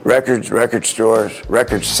Records, record stores,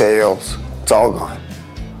 record sales, it's all gone.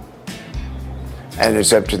 And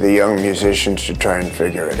it's up to the young musicians to try and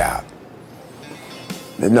figure it out.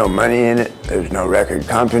 There's no money in it, there's no record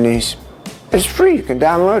companies. It's free, you can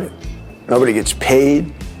download it. Nobody gets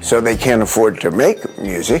paid, so they can't afford to make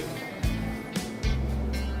music.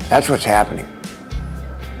 That's what's happening.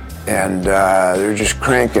 And they're just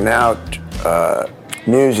cranking out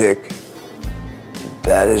music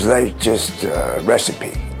that is like just a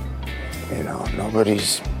recipe. You know,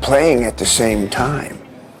 nobody's playing at the same time.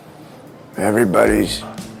 Everybody's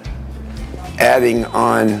adding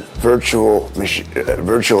on virtual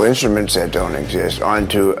instruments that don't exist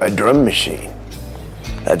onto a drum machine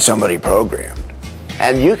that somebody programmed.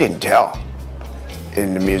 And you can tell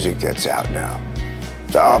in the music that's out now.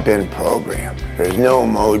 It's all been programmed. There's no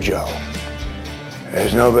mojo.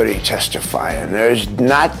 There's nobody testifying. There's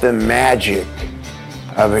not the magic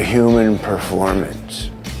of a human performance,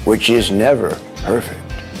 which is never perfect.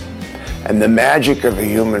 And the magic of a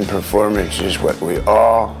human performance is what we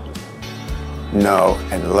all know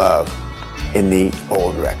and love in the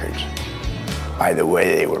old records by the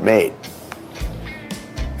way they were made.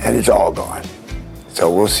 And it's all gone.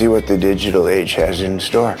 So we'll see what the digital age has in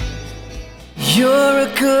store. You're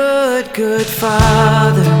a good, good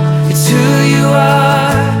father. It's who you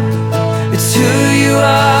are. It's who you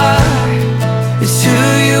are. It's who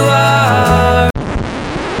you are.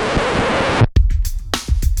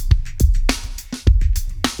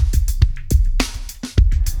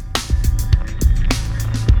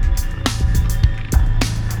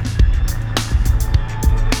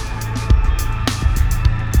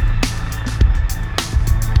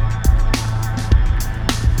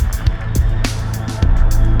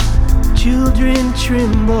 Children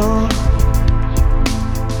tremble,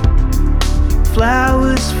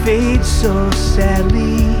 flowers fade so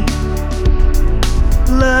sadly.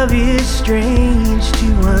 Love is strange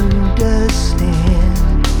to understand.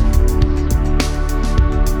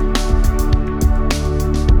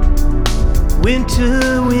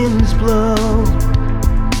 Winter winds blow.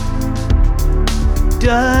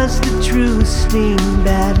 Does the truth sting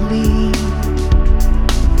badly?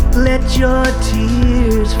 Let your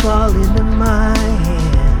tears fall into my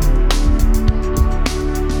hand.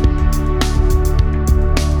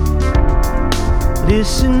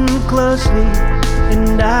 Listen closely,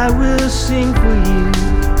 and I will sing for you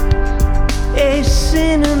a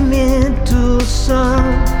sentimental song,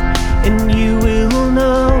 and you will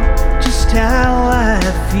know just how I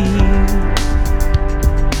feel.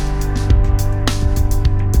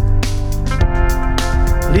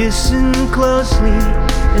 Listen closely,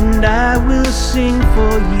 and I will sing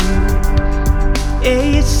for you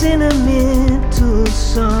a sentimental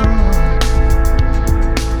song.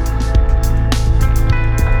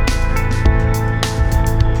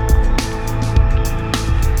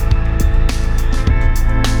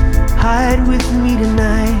 Hide with me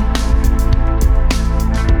tonight.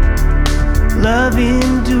 Love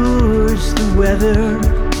endures the weather.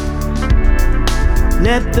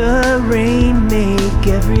 Let the rain make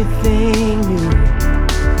everything new.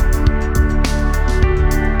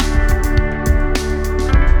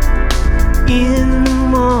 In the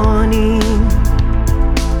morning,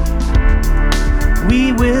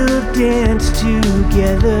 we will dance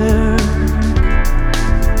together.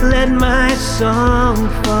 Let my song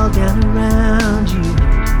fall down around you.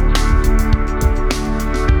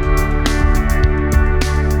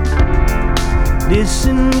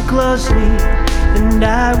 Listen closely, and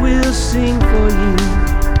I will sing for you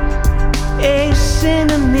a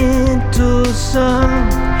sentimental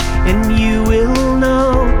song, and you will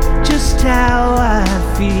know just how I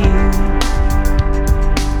feel.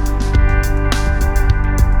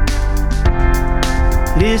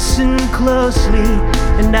 Listen closely,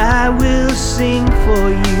 and I will sing for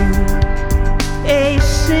you a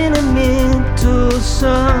sentimental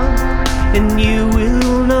song, and you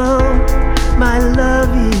will know my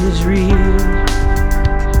love is real.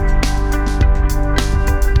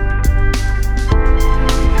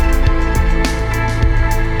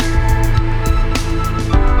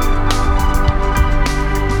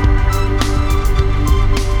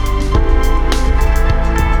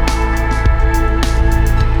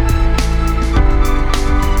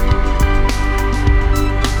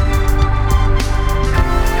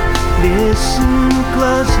 Listen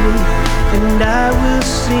closely, and I will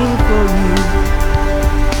sing for you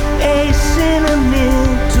a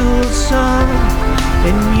sentimental song,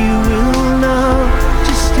 and you will know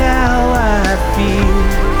just how I feel.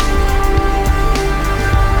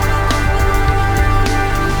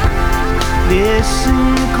 Listen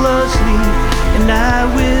closely, and I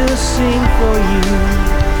will sing for you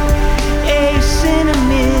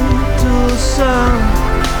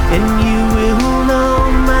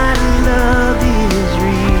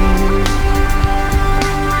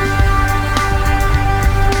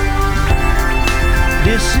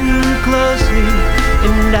closely,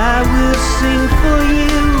 and I will sing for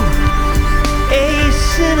you a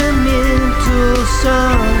sentimental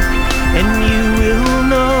song, and you will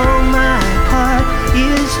know my heart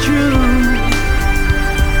is true.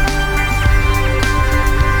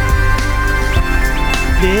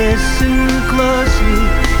 Listen closely,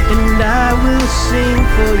 and I will sing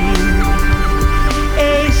for you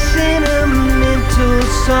a sentimental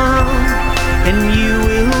song, and you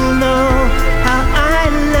will know how I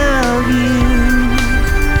love you.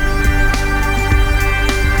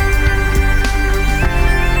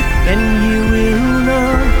 And you will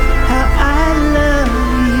know how I love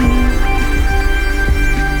you.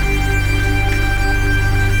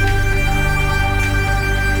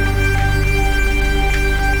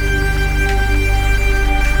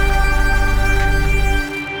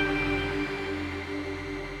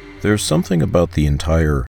 There's something about the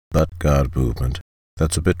entire "but God" movement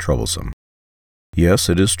that's a bit troublesome. Yes,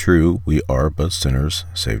 it is true we are but sinners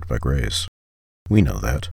saved by grace. We know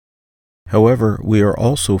that. However, we are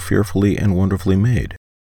also fearfully and wonderfully made,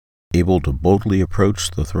 able to boldly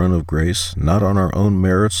approach the throne of grace not on our own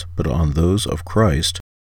merits but on those of Christ,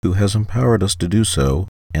 who has empowered us to do so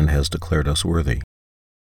and has declared us worthy.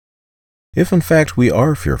 If in fact we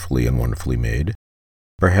are fearfully and wonderfully made,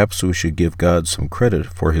 perhaps we should give God some credit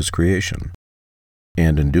for His creation,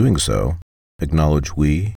 and in doing so, acknowledge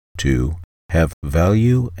we, too, have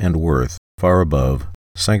value and worth far above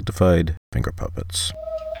sanctified finger puppets.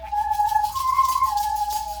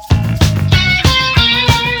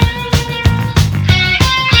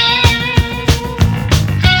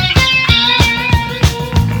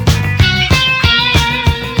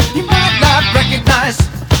 You might not recognize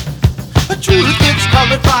the truth gets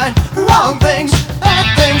colored by wrong things, bad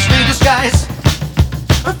things we disguise.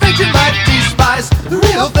 Afraid you might despise the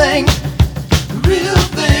real thing, the real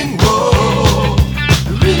thing, whoa,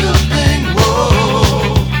 the real thing,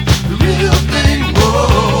 whoa, the real thing,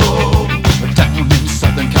 whoa. Down in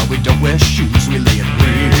Southern Cal we don't wear shoes, we lay it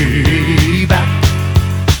way back.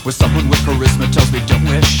 Where someone with charisma tells me don't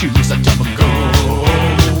wear shoes, I tell them go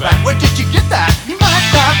back. Where did you get that? You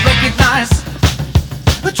might not recognize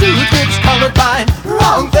the truth gets colored by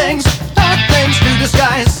wrong things, bad things to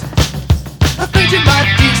disguise. Afraid you might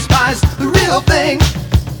despise the real thing,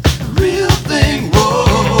 the real thing,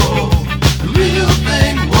 whoa, the real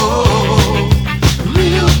thing, whoa, the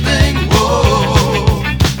real thing, whoa.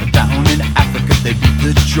 Down in Africa they beat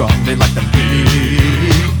the drum, they like the big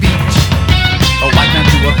beat. A white man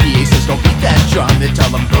to a PA says don't beat that drum, they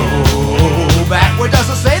tell him go back. Where does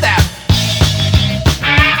it say that?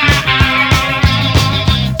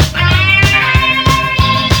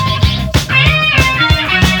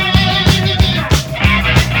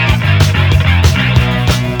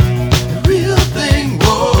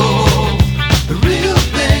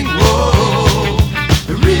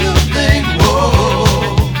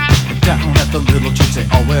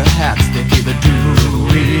 All wear hats, they feel they're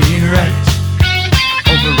doing right.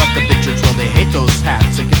 Over at the big church, well, they hate those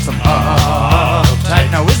hats. It gets them uptight.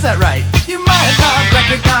 Now, is that right? You might not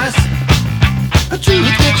recognize the truth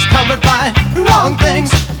gets colored by wrong things,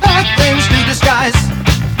 bad things to disguise.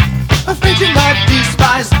 Afraid you might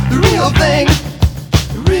despise the real thing,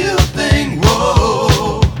 the real thing,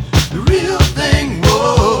 whoa, the real thing,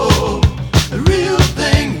 whoa, the real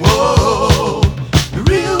thing, whoa, the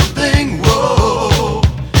real thing, whoa.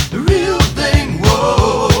 The real thing,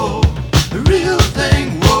 whoa. The real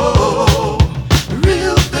thing, whoa. The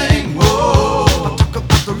real thing, whoa. I talk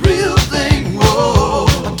about the real thing, whoa.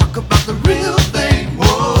 I talk about the real thing,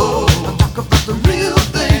 whoa. I talk about the real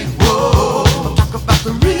thing, whoa. I talk about the real thing, whoa. I talk about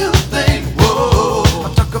the real thing, whoa.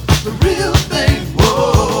 I talk about the real thing, whoa. I talk about the real thing,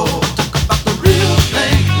 whoa. I talk about the real thing, whoa. The real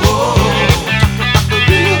thing,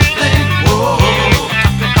 whoa.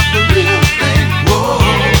 The real thing, whoa.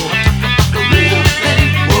 The real thing,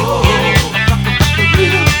 whoa. The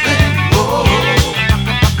real thing, whoa.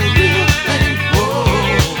 The real thing, whoa.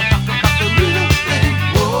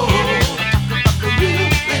 The real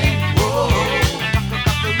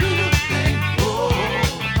thing, whoa.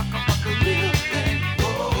 The real thing,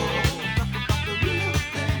 whoa. The real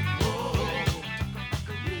thing, whoa.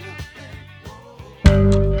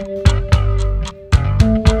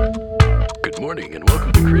 Good morning and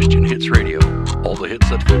welcome to Christian Hits Radio. All the hits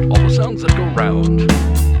that fit, all the sounds that go round.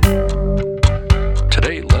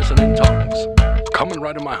 Today, lesson in tongues. Coming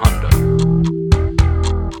right in my Honda.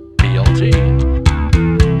 PLT.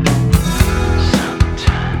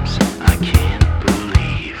 Sometimes I can't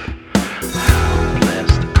believe how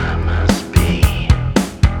blessed I must be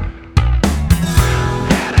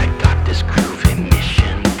that I got this groovy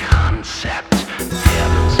mission concept,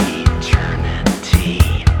 heaven's eternity.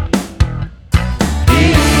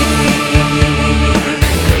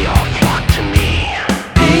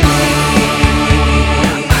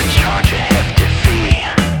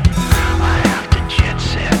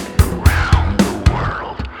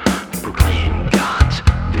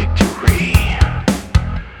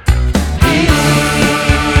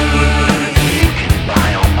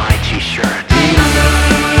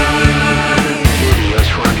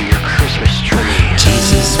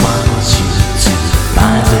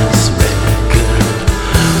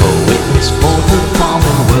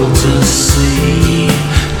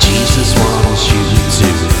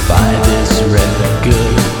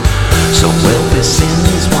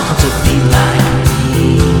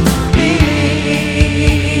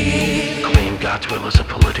 God's will is a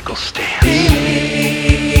political stance.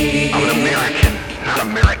 I'm an American, not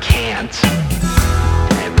Americans.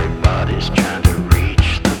 Everybody's trying to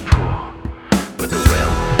reach the poor, but the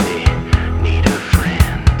wealthy need a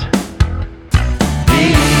friend.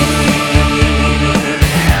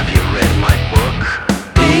 Have you read my book?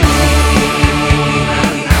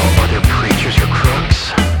 How other preachers are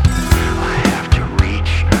crooks? I have to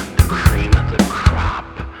reach the cream of the crop,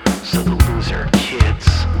 so the loser kids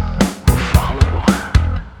will follow.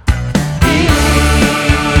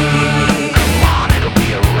 Come on, it'll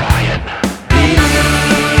be a riot.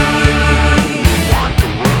 You want the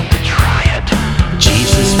world to try it.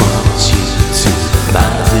 Jesus wants you to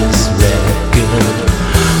buy this record,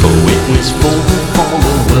 a witness for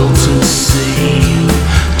the world to see.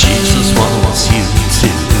 Jesus wants you to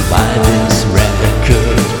buy this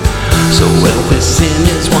record, so wealthy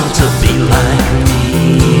sinners want to be like me.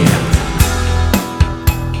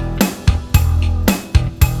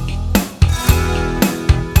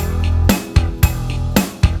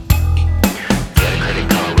 Get a credit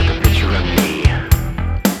card with a picture of me.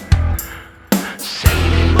 Send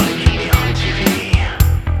me money, keep me on TV.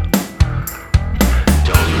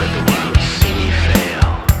 Don't let the world see me fail.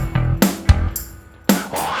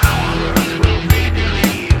 Oh, how on earth will they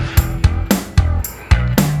believe?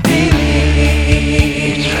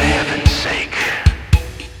 It's for heaven's sake.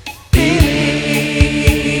 Give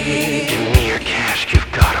me your cash,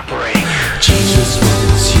 you've got a break. Jesus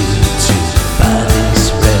wants you to buy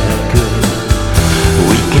this record.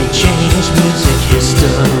 We can change music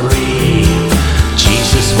history.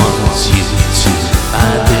 Jesus wants you to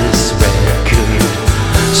buy this record,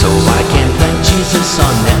 so I can thank Jesus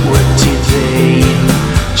on network TV.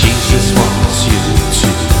 Jesus wants you to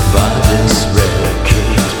buy this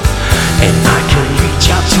record, and I can reach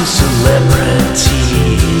out to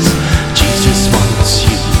celebrities. Jesus wants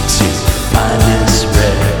you to buy this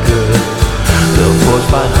record. The Force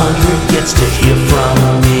 500 gets to hear from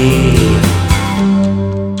me.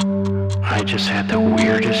 I just had the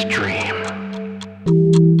weirdest dream.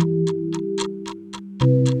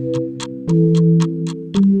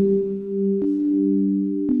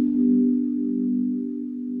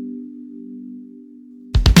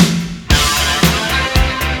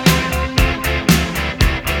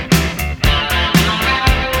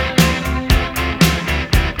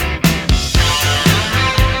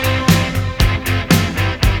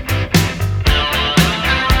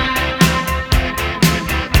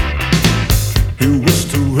 He wished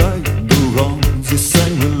to right the wrongs, he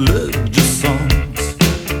sang religious songs.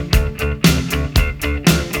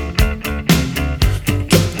 He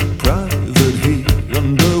kept a private heat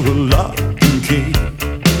under a lock and key.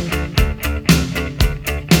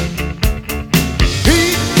 He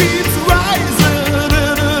keeps rising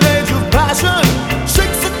in an age of passion,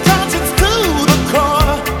 shakes the conscience to the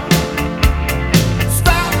core.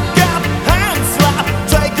 Stop, gap, hand slap,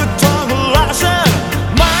 take a tongue lashing.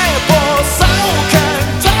 My poor soul can't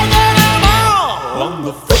take it anymore. On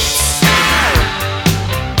the fritz,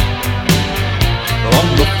 on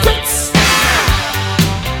the fritz,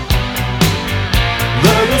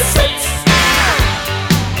 there he sits.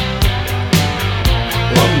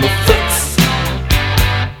 On the fritz.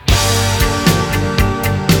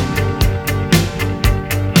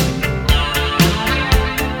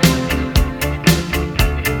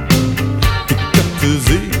 He kept his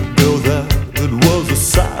ego there, it was a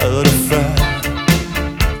side affair.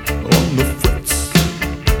 On the fritz,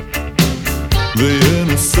 the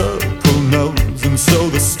inner circle knows, and so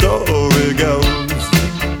the story goes.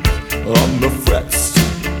 On the fritz,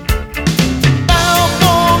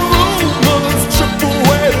 airborne rumors chip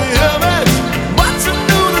away the image, but you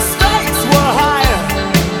knew the stakes were higher.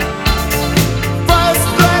 First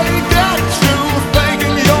they got you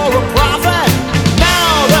thinking you're a prophet,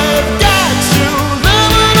 now they've got you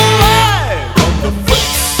living a lie. On the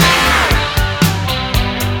fritz,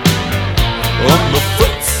 on the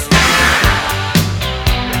fritz,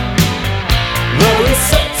 there he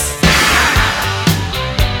sits.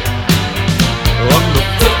 On the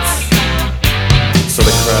fritz. So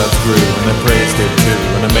the crowds grew and the praise did too,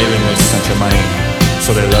 and the mailing list sent your money. So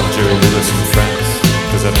they loved Jerry Lewis and friends,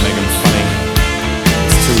 cause that'd make them funny.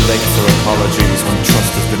 It's too late for apologies when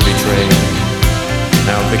trust has been betrayed.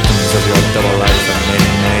 Now victims of your double life and many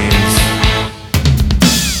names.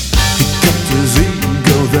 He kept his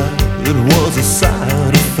ego there, it was a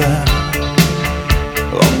side affair.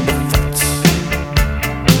 On the fritz,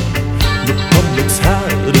 the public's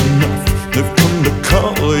had enough, they've come to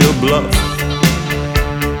call your bluff.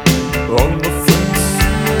 On the fritz,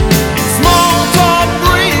 small talk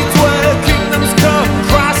breeds where kingdoms come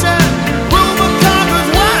crashing. Rumor conquers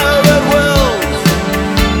where it wills.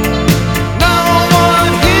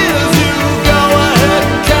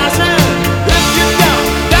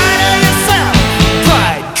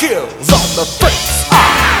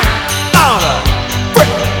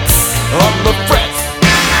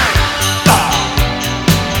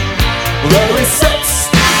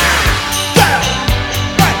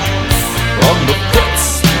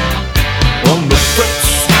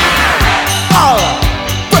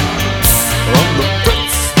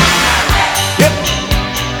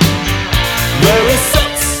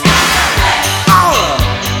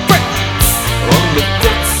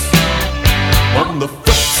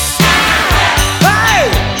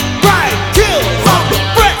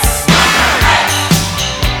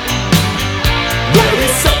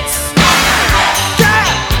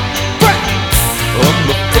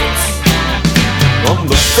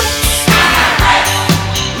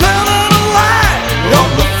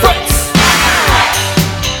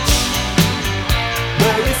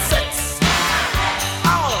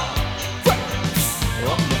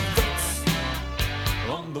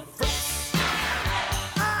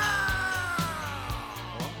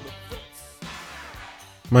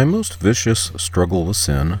 My most vicious struggle with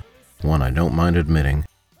sin, one I don't mind admitting,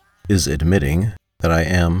 is admitting that I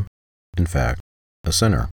am, in fact, a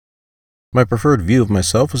sinner. My preferred view of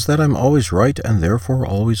myself is that I'm always right and therefore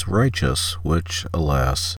always righteous, which,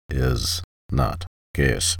 alas, is not the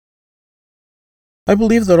case. I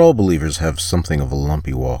believe that all believers have something of a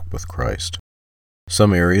lumpy walk with Christ.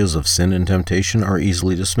 Some areas of sin and temptation are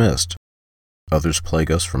easily dismissed. Others plague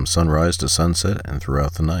us from sunrise to sunset and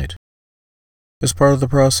throughout the night. As part of the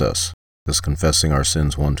process, is confessing our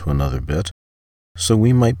sins one to another bit, so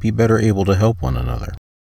we might be better able to help one another.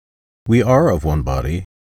 We are of one body,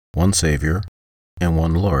 one Savior, and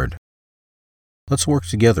one Lord. Let's work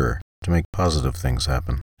together to make positive things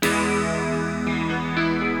happen.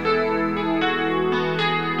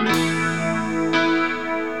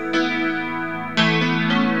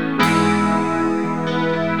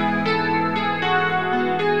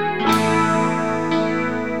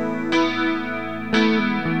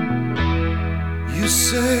 You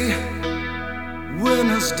say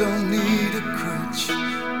winners don't need a crutch.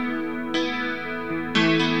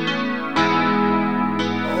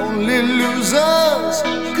 Only losers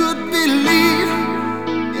could believe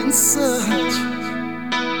in such.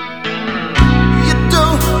 You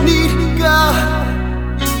don't need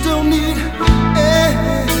God, you don't need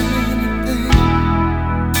anything.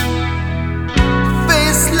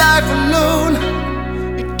 Face life alone,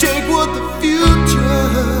 you take what the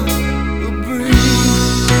future.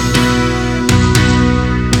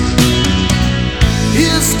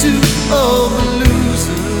 Here's to all the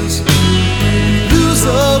losers, lose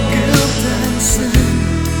all guilt and sin.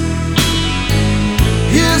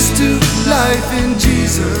 Here's to life in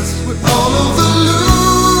Jesus, where all of the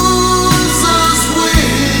losers win.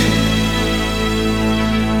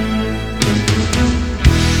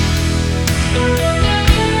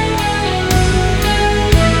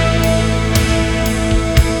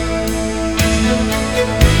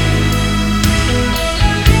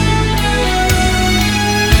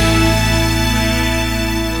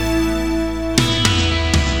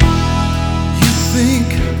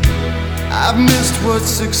 I've missed what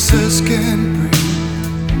success can bring.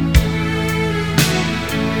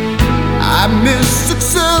 I miss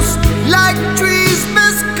success like trees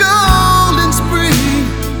miss gold in spring.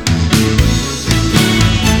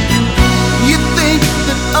 You think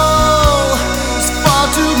that all is far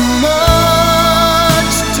too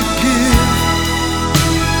much to give,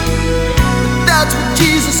 but that's what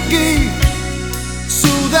Jesus gave,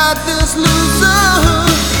 so that this loser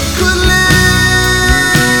could live.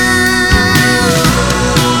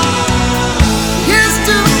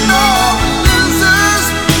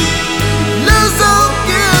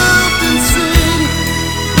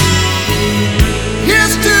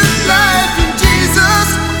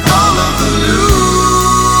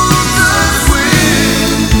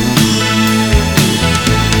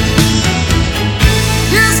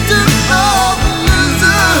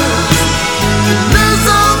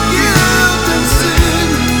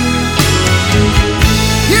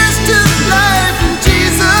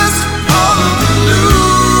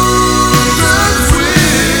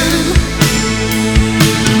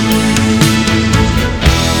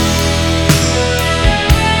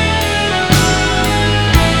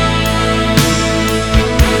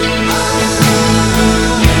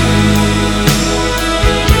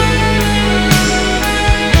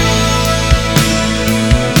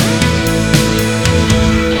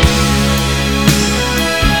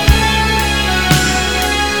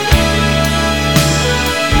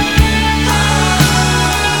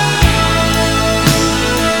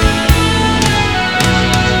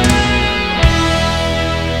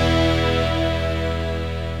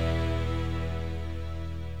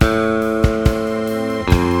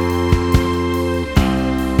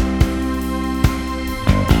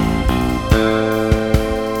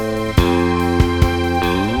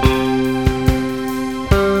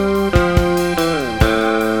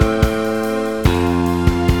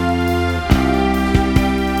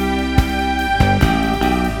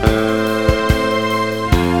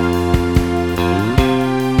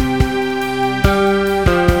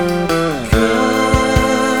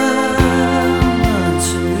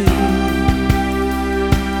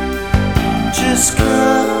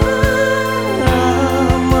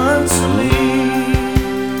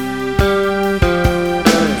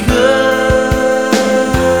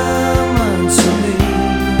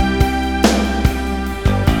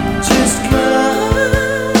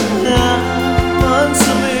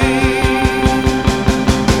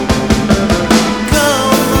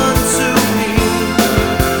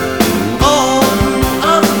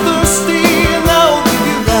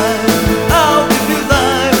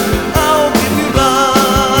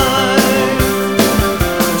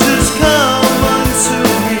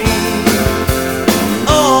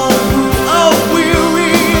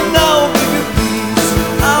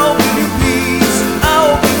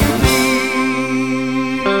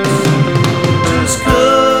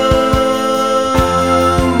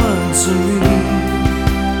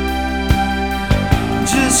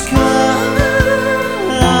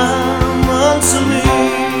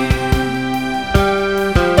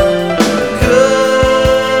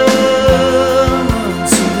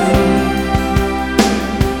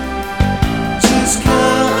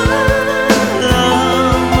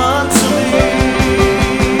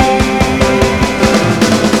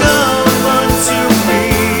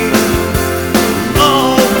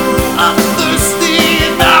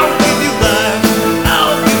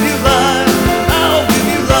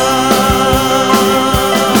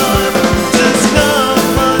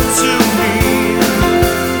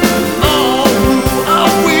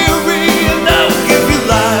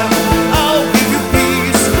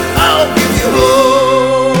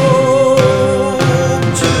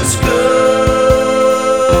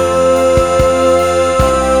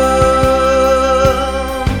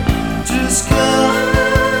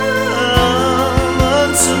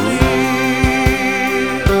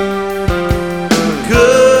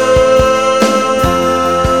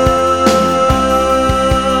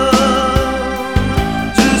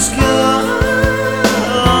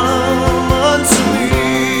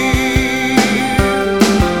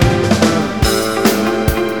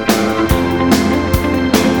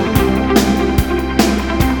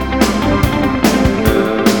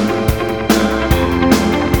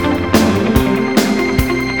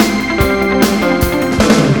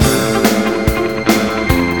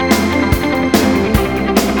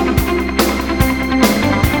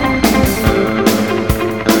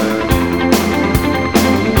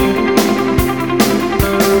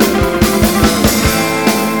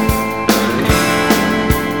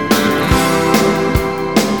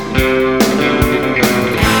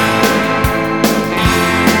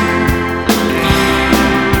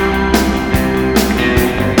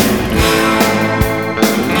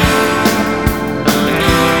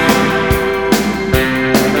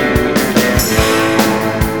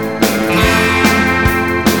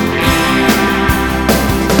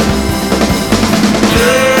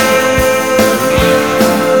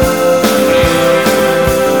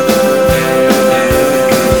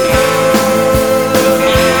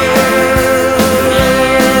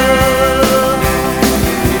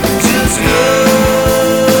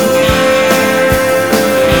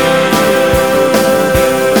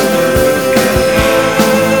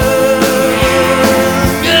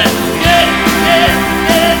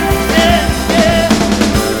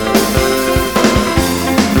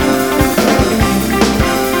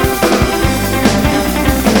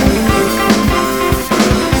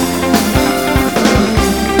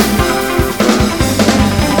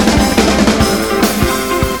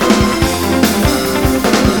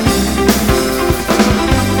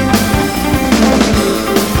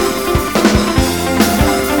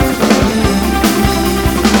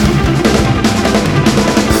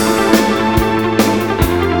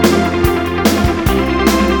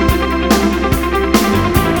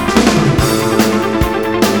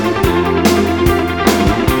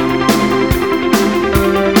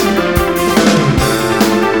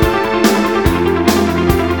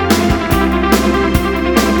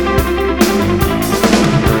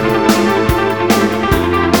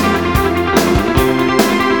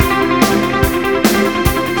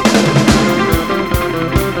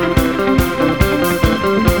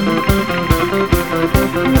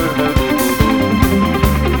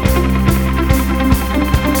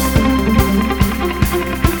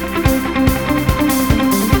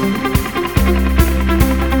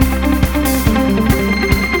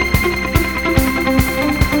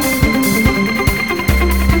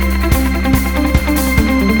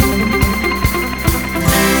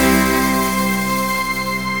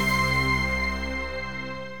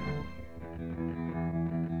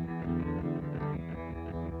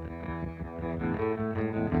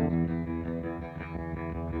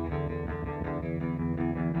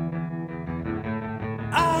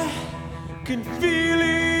 can feel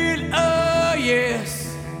it, oh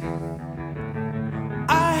yes.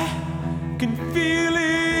 I can feel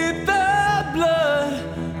it, the blood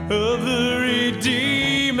of the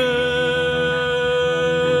Redeemer,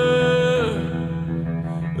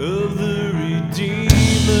 of the Redeemer.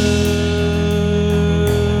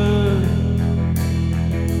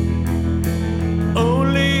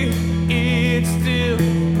 Only it's still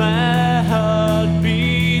my heart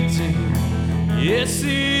beating. Yes,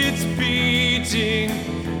 it's beating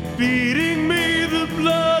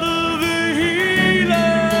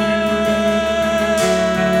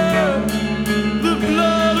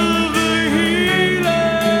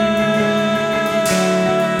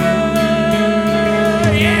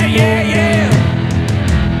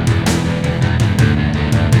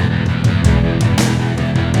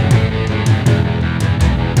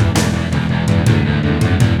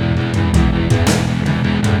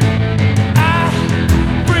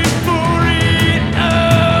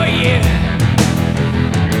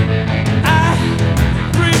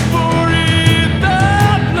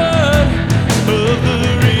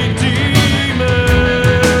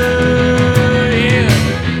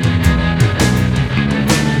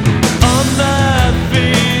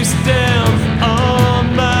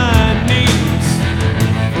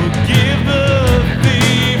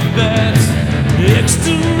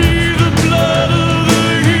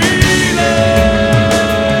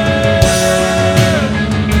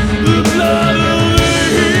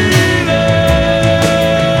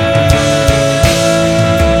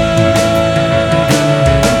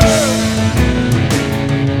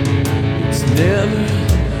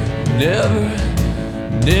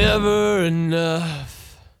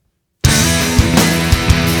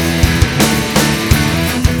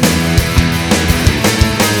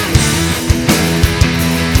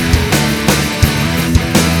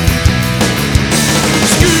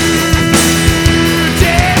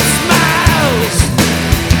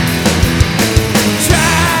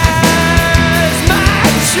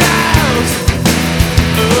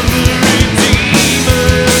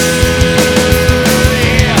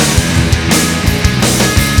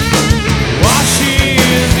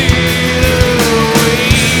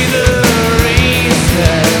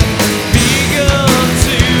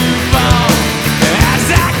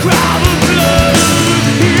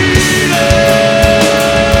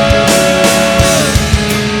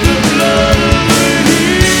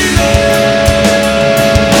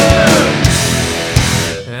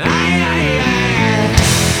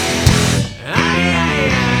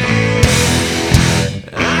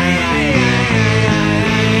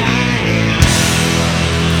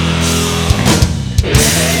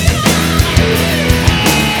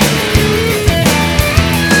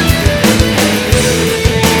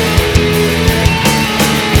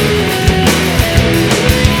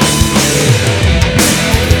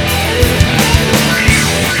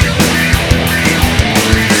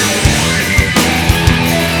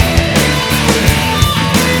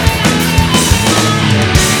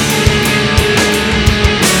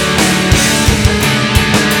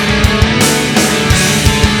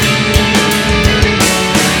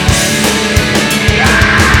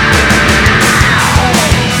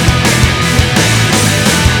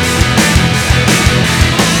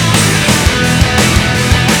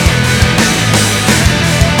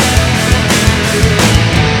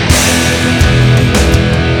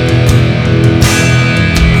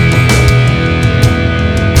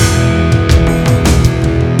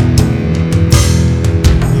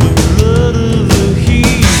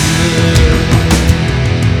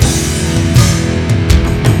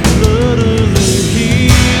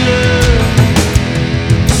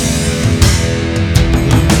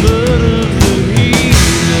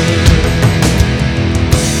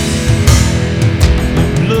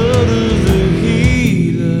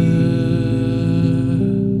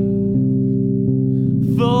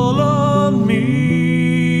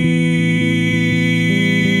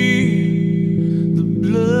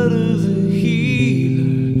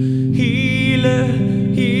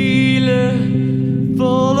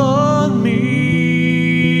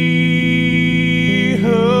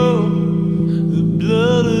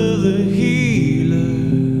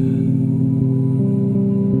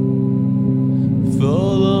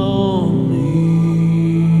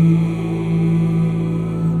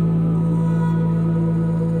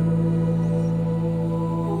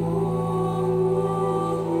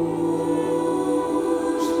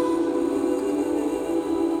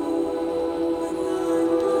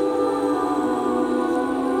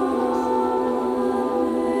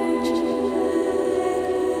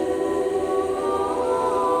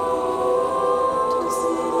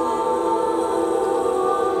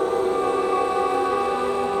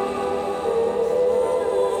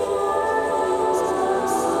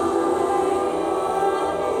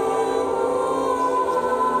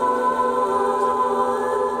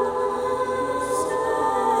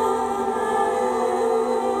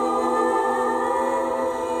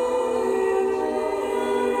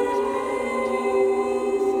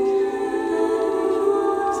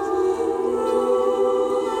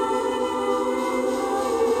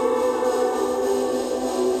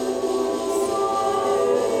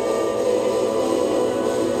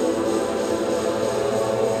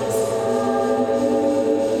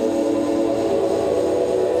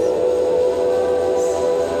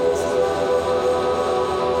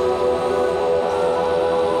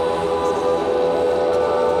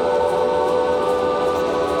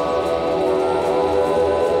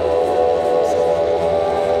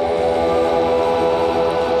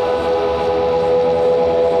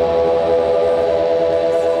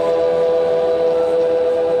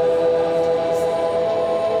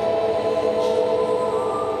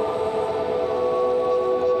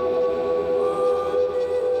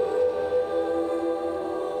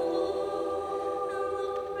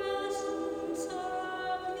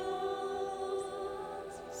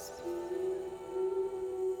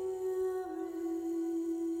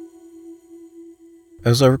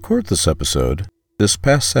As I record this episode, this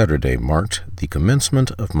past Saturday marked the commencement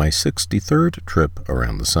of my 63rd trip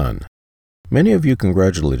around the sun. Many of you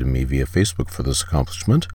congratulated me via Facebook for this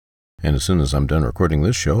accomplishment, and as soon as I'm done recording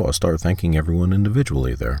this show, I'll start thanking everyone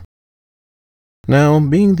individually there. Now,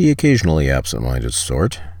 being the occasionally absent-minded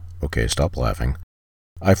sort, okay, stop laughing,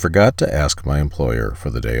 I forgot to ask my employer for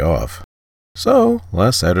the day off. So,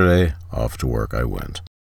 last Saturday, off to work I went.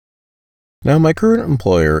 Now, my current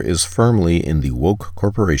employer is firmly in the woke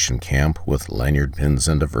corporation camp with lanyard pins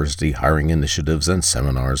and diversity hiring initiatives and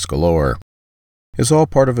seminars galore. It's all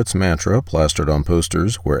part of its mantra plastered on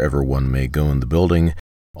posters wherever one may go in the building,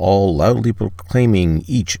 all loudly proclaiming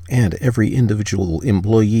each and every individual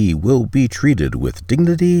employee will be treated with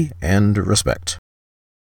dignity and respect.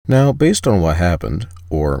 Now, based on what happened,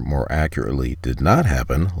 or more accurately did not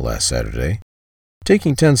happen, last Saturday,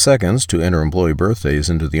 taking 10 seconds to enter employee birthdays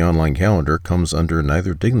into the online calendar comes under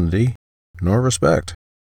neither dignity nor respect.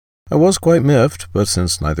 I was quite miffed, but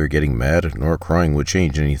since neither getting mad nor crying would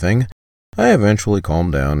change anything, I eventually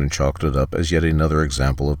calmed down and chalked it up as yet another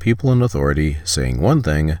example of people in authority saying one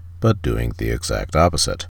thing, but doing the exact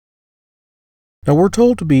opposite. Now, we're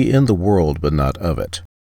told to be in the world but not of it,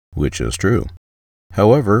 which is true.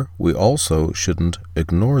 However, we also shouldn't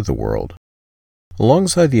ignore the world.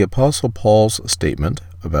 Alongside the Apostle Paul's statement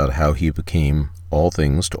about how he became all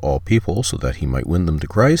things to all people so that he might win them to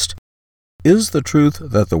Christ, is the truth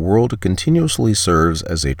that the world continuously serves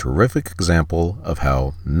as a terrific example of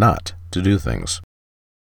how not to do things.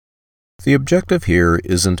 The objective here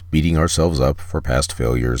isn't beating ourselves up for past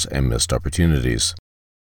failures and missed opportunities.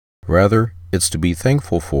 Rather, it's to be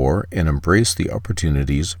thankful for and embrace the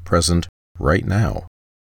opportunities present right now.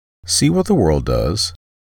 See what the world does,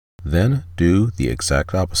 then do the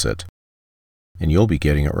exact opposite, and you'll be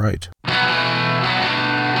getting it right.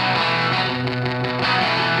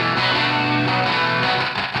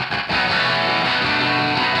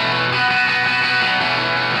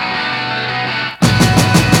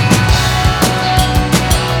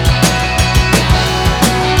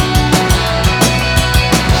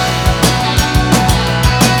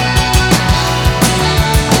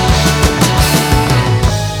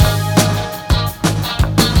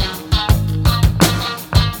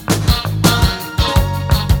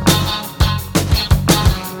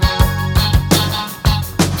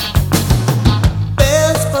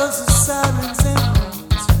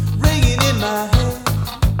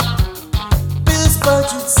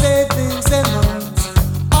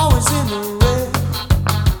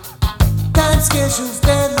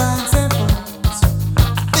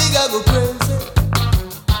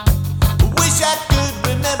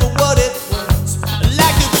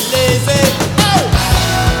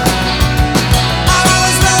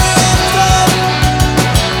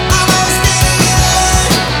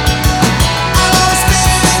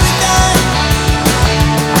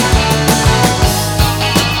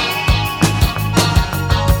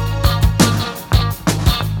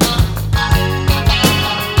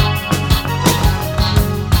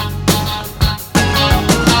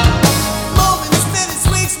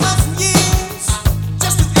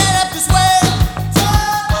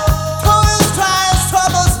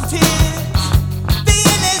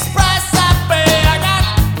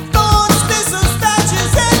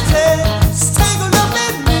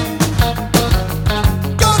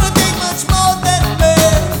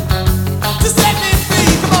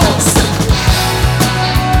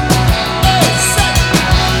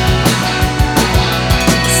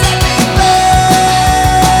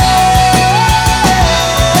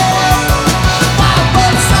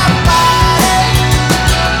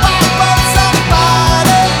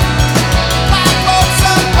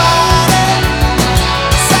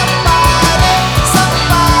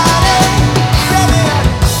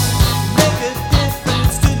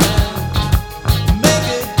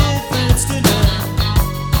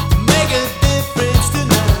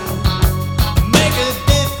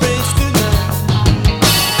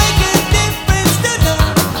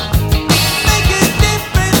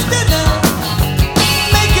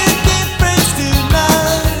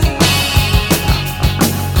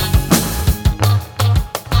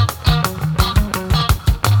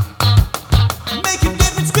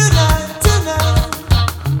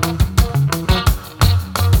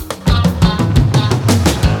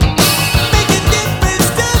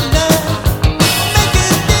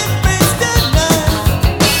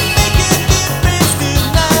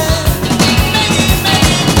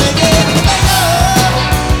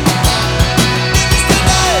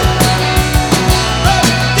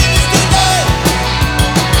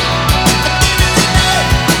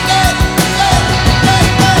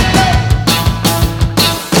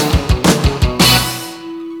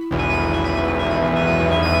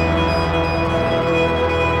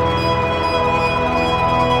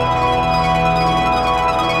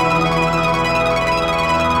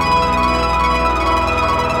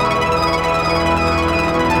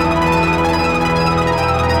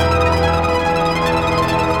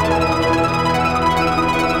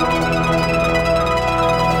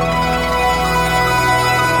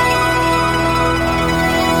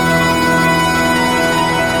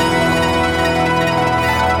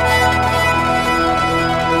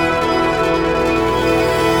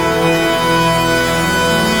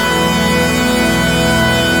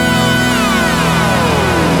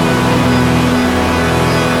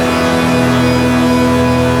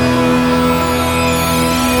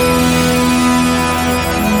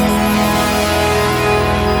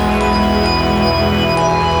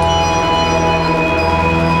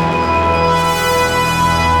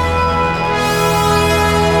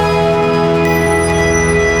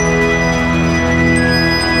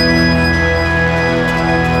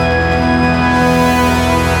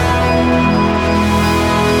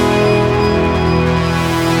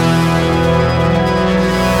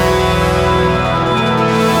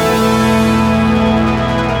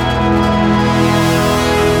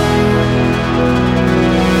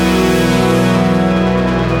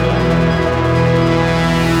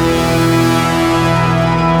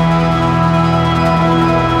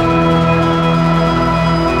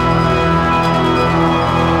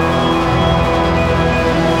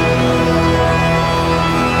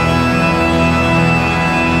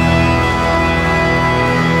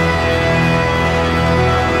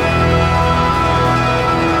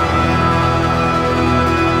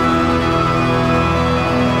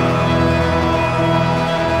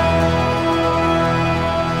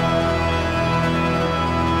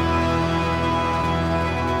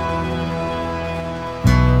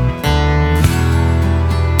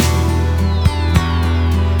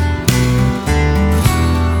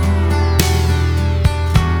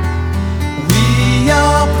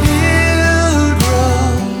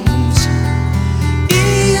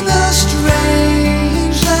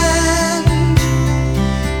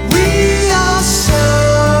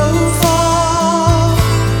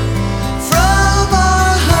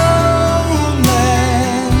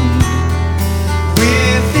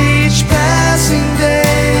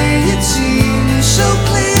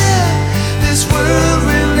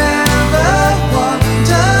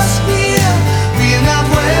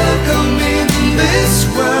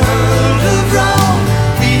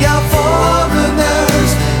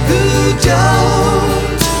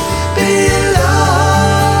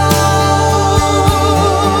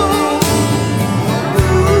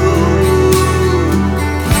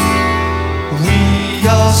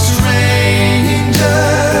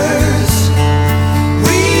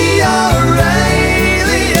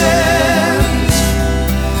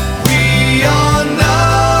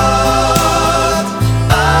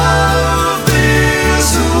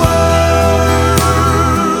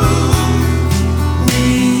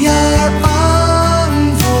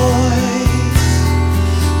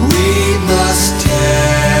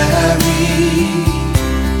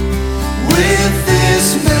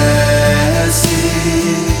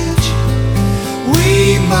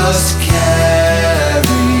 must carry.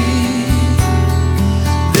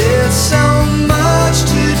 There's so much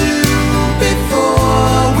to do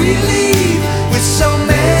before we leave, with so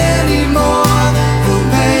many more who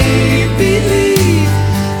may believe.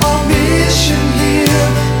 Our mission here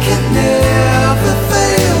can never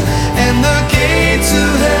fail, and the gates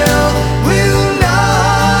of hell will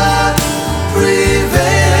not prevail.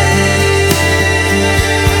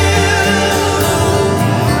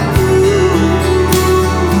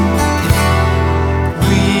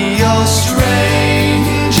 We are strangers,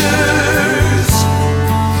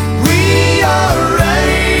 we are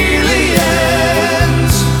aliens,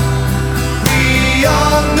 we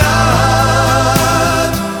are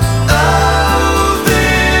not of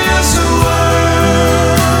this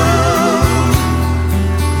world.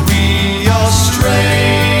 We are strangers,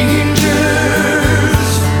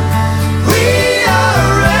 we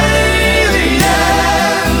are aliens,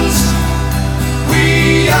 we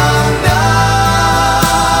are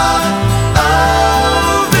not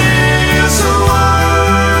of this world.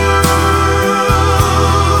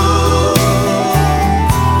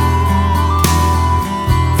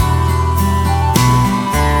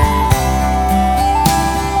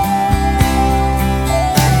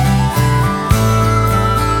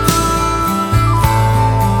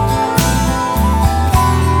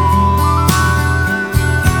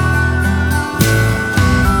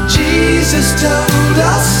 Jesus told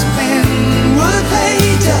us men would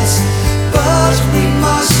hate us, but we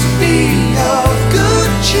must be of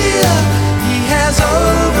good cheer. He has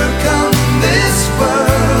overcome this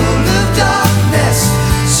world of darkness.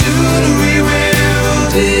 Soon we will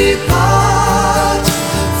depart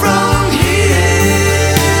from here.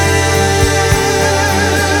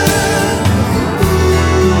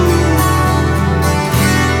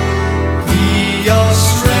 We are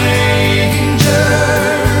strangers,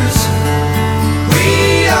 we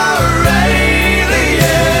are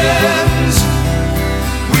aliens,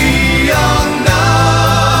 we are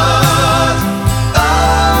not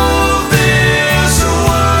of this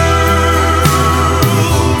world.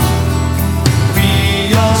 We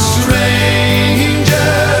are strangers.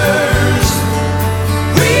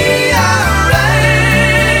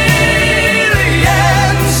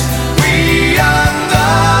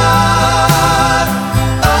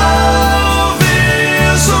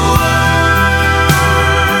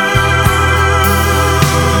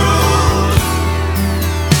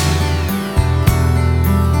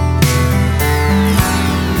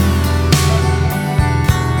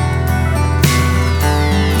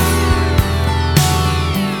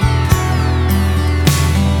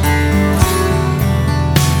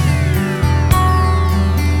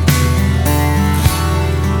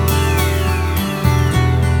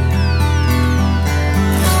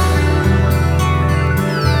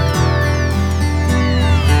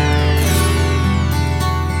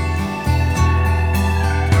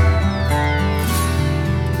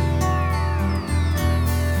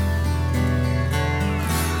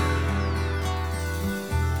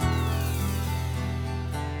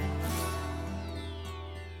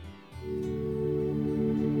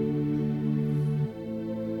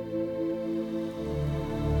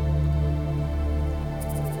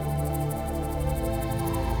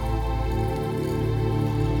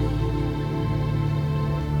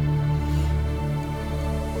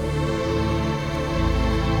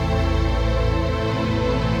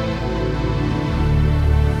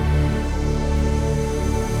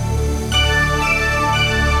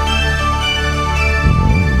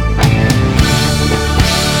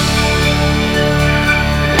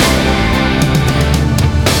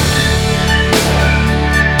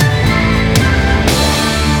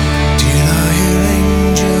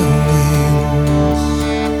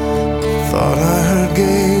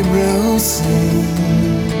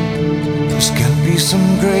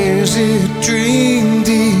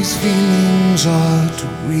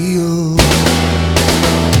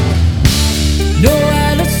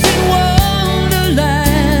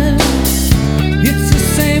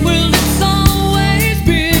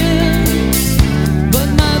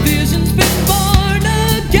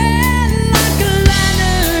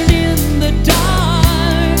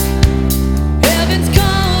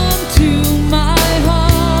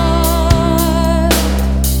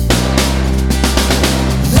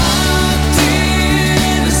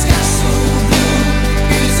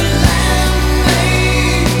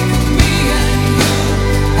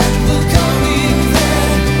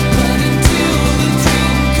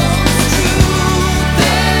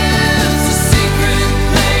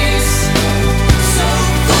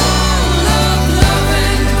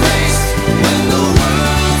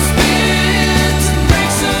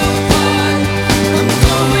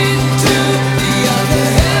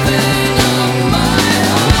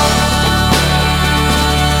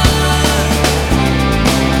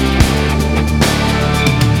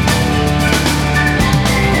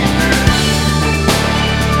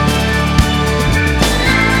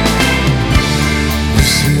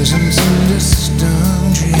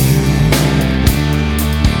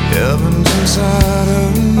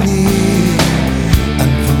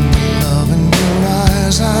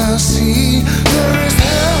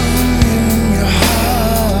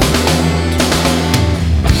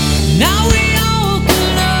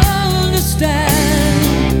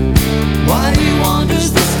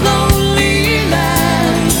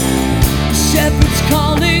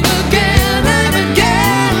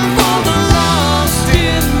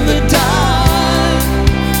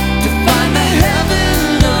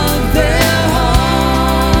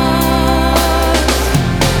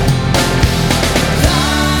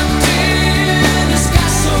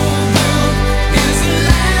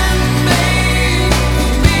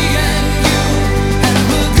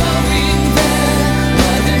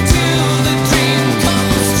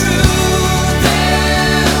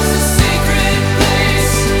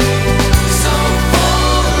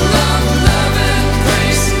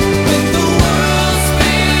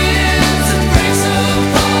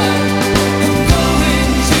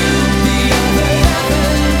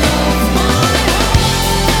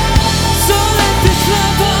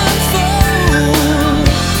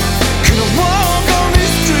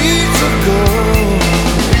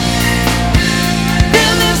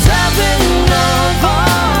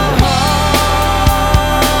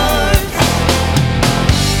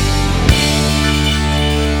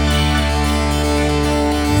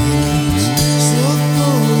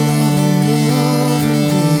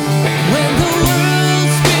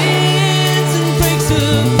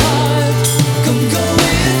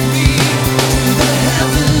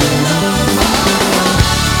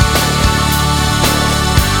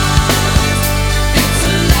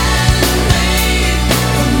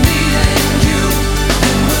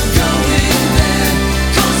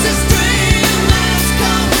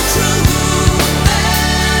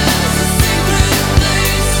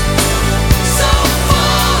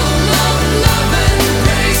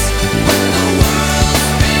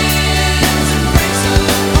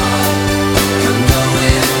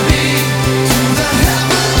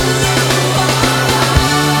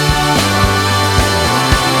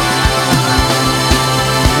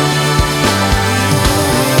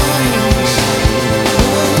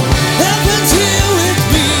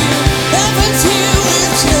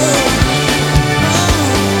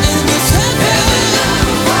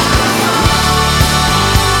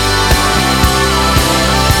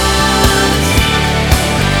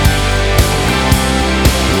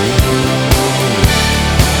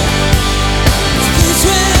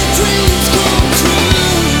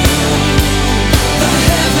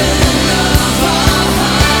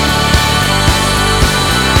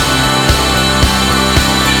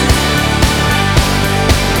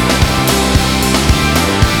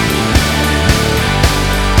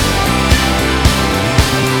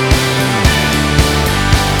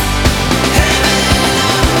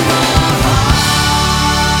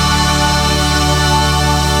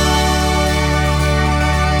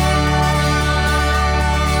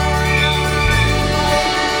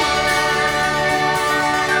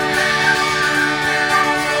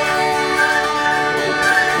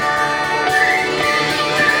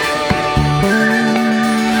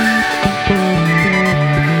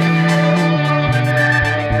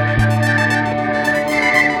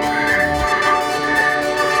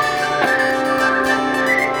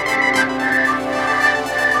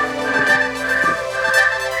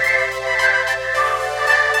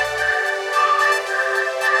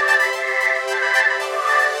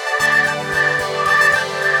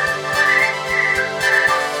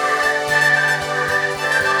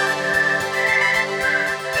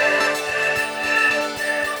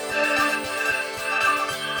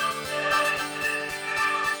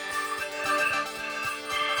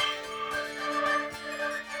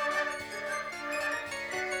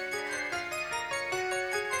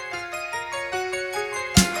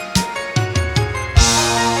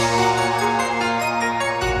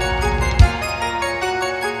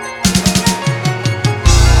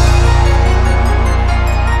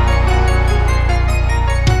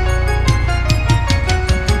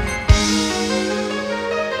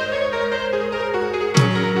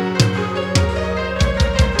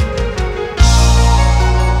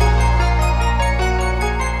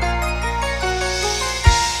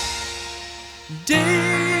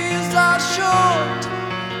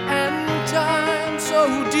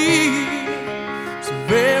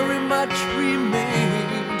 very much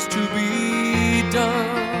remains to be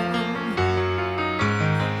done.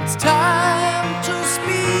 It's time to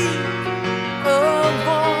speak of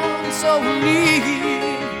one so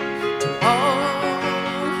near to all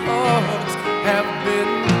hearts have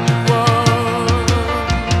been won.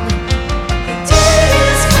 The day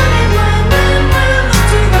is coming when men will look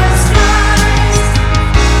to the skies.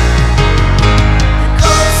 The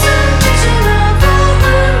cold submission of all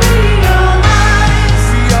who realize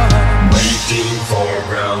we are Waiting for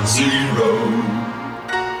ground zero.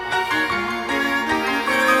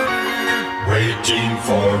 Waiting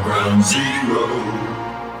for ground zero.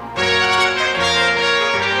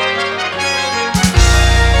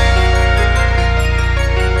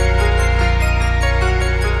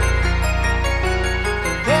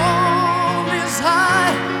 The wall is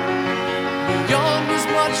high, beyond is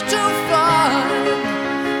much to find.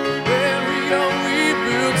 The area we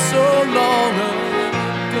built so long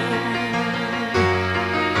ago,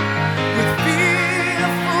 with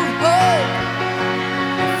fearful hope,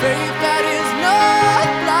 a faith that is not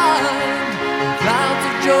blind. In clouds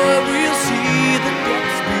of joy we'll see the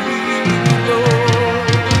depths below.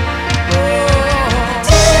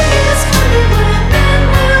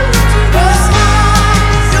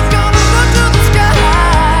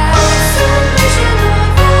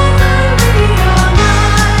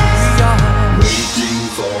 Waiting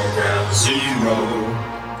for ground zero.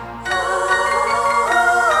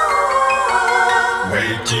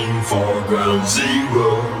 Waiting for ground zero.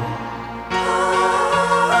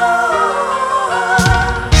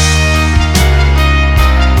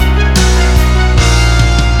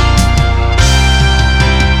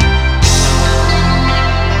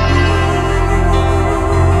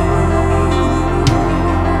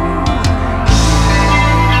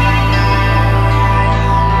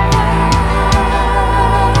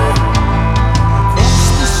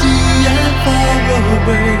 Across the sea and far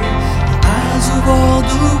away, the eyes of all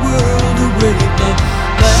the world await the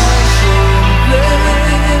flashing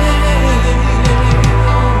flame.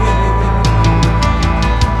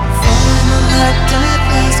 Final act at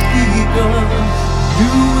last begun.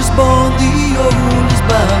 New is born, the old is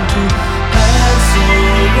bound to pass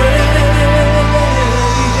away.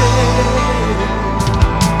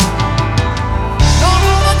 No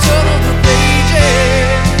more turn of the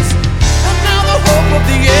pages, and now the hope of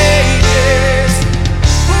the ages.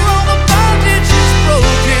 For all the bondage is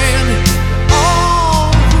broken,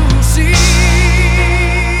 all who see.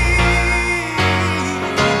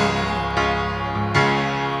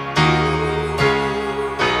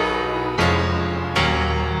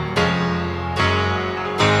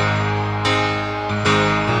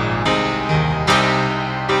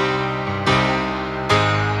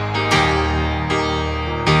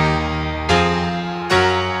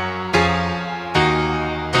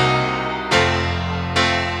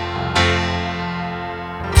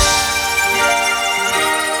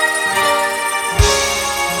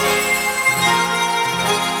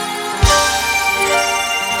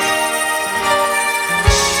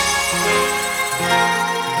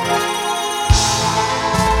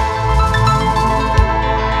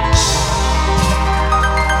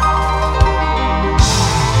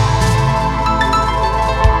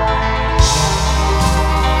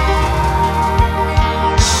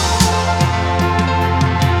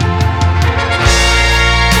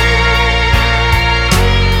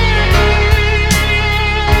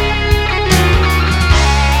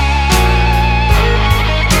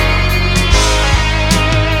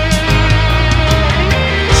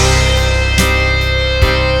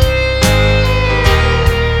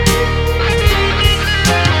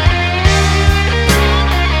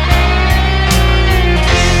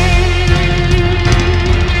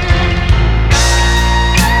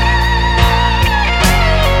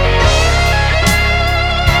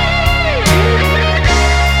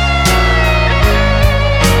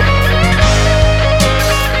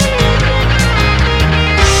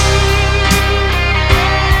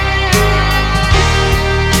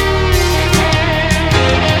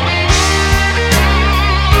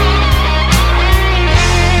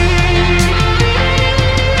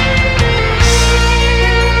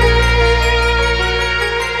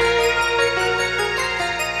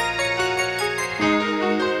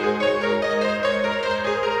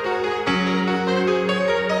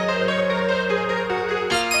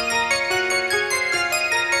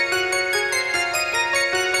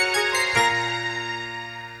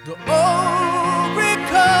 The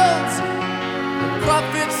oracles, the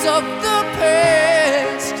prophets of the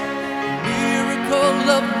past, the miracle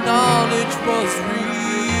of knowledge was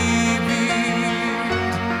revealed.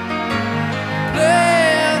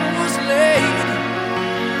 Plan was laid,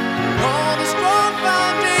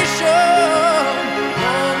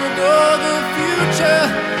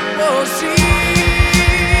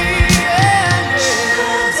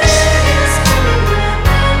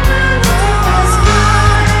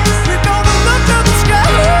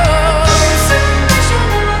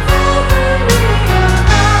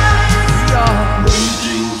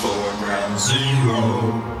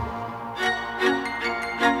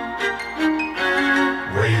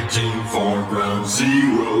 Waiting for ground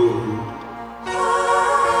zero.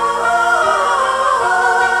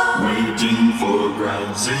 Waiting for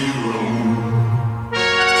ground zero.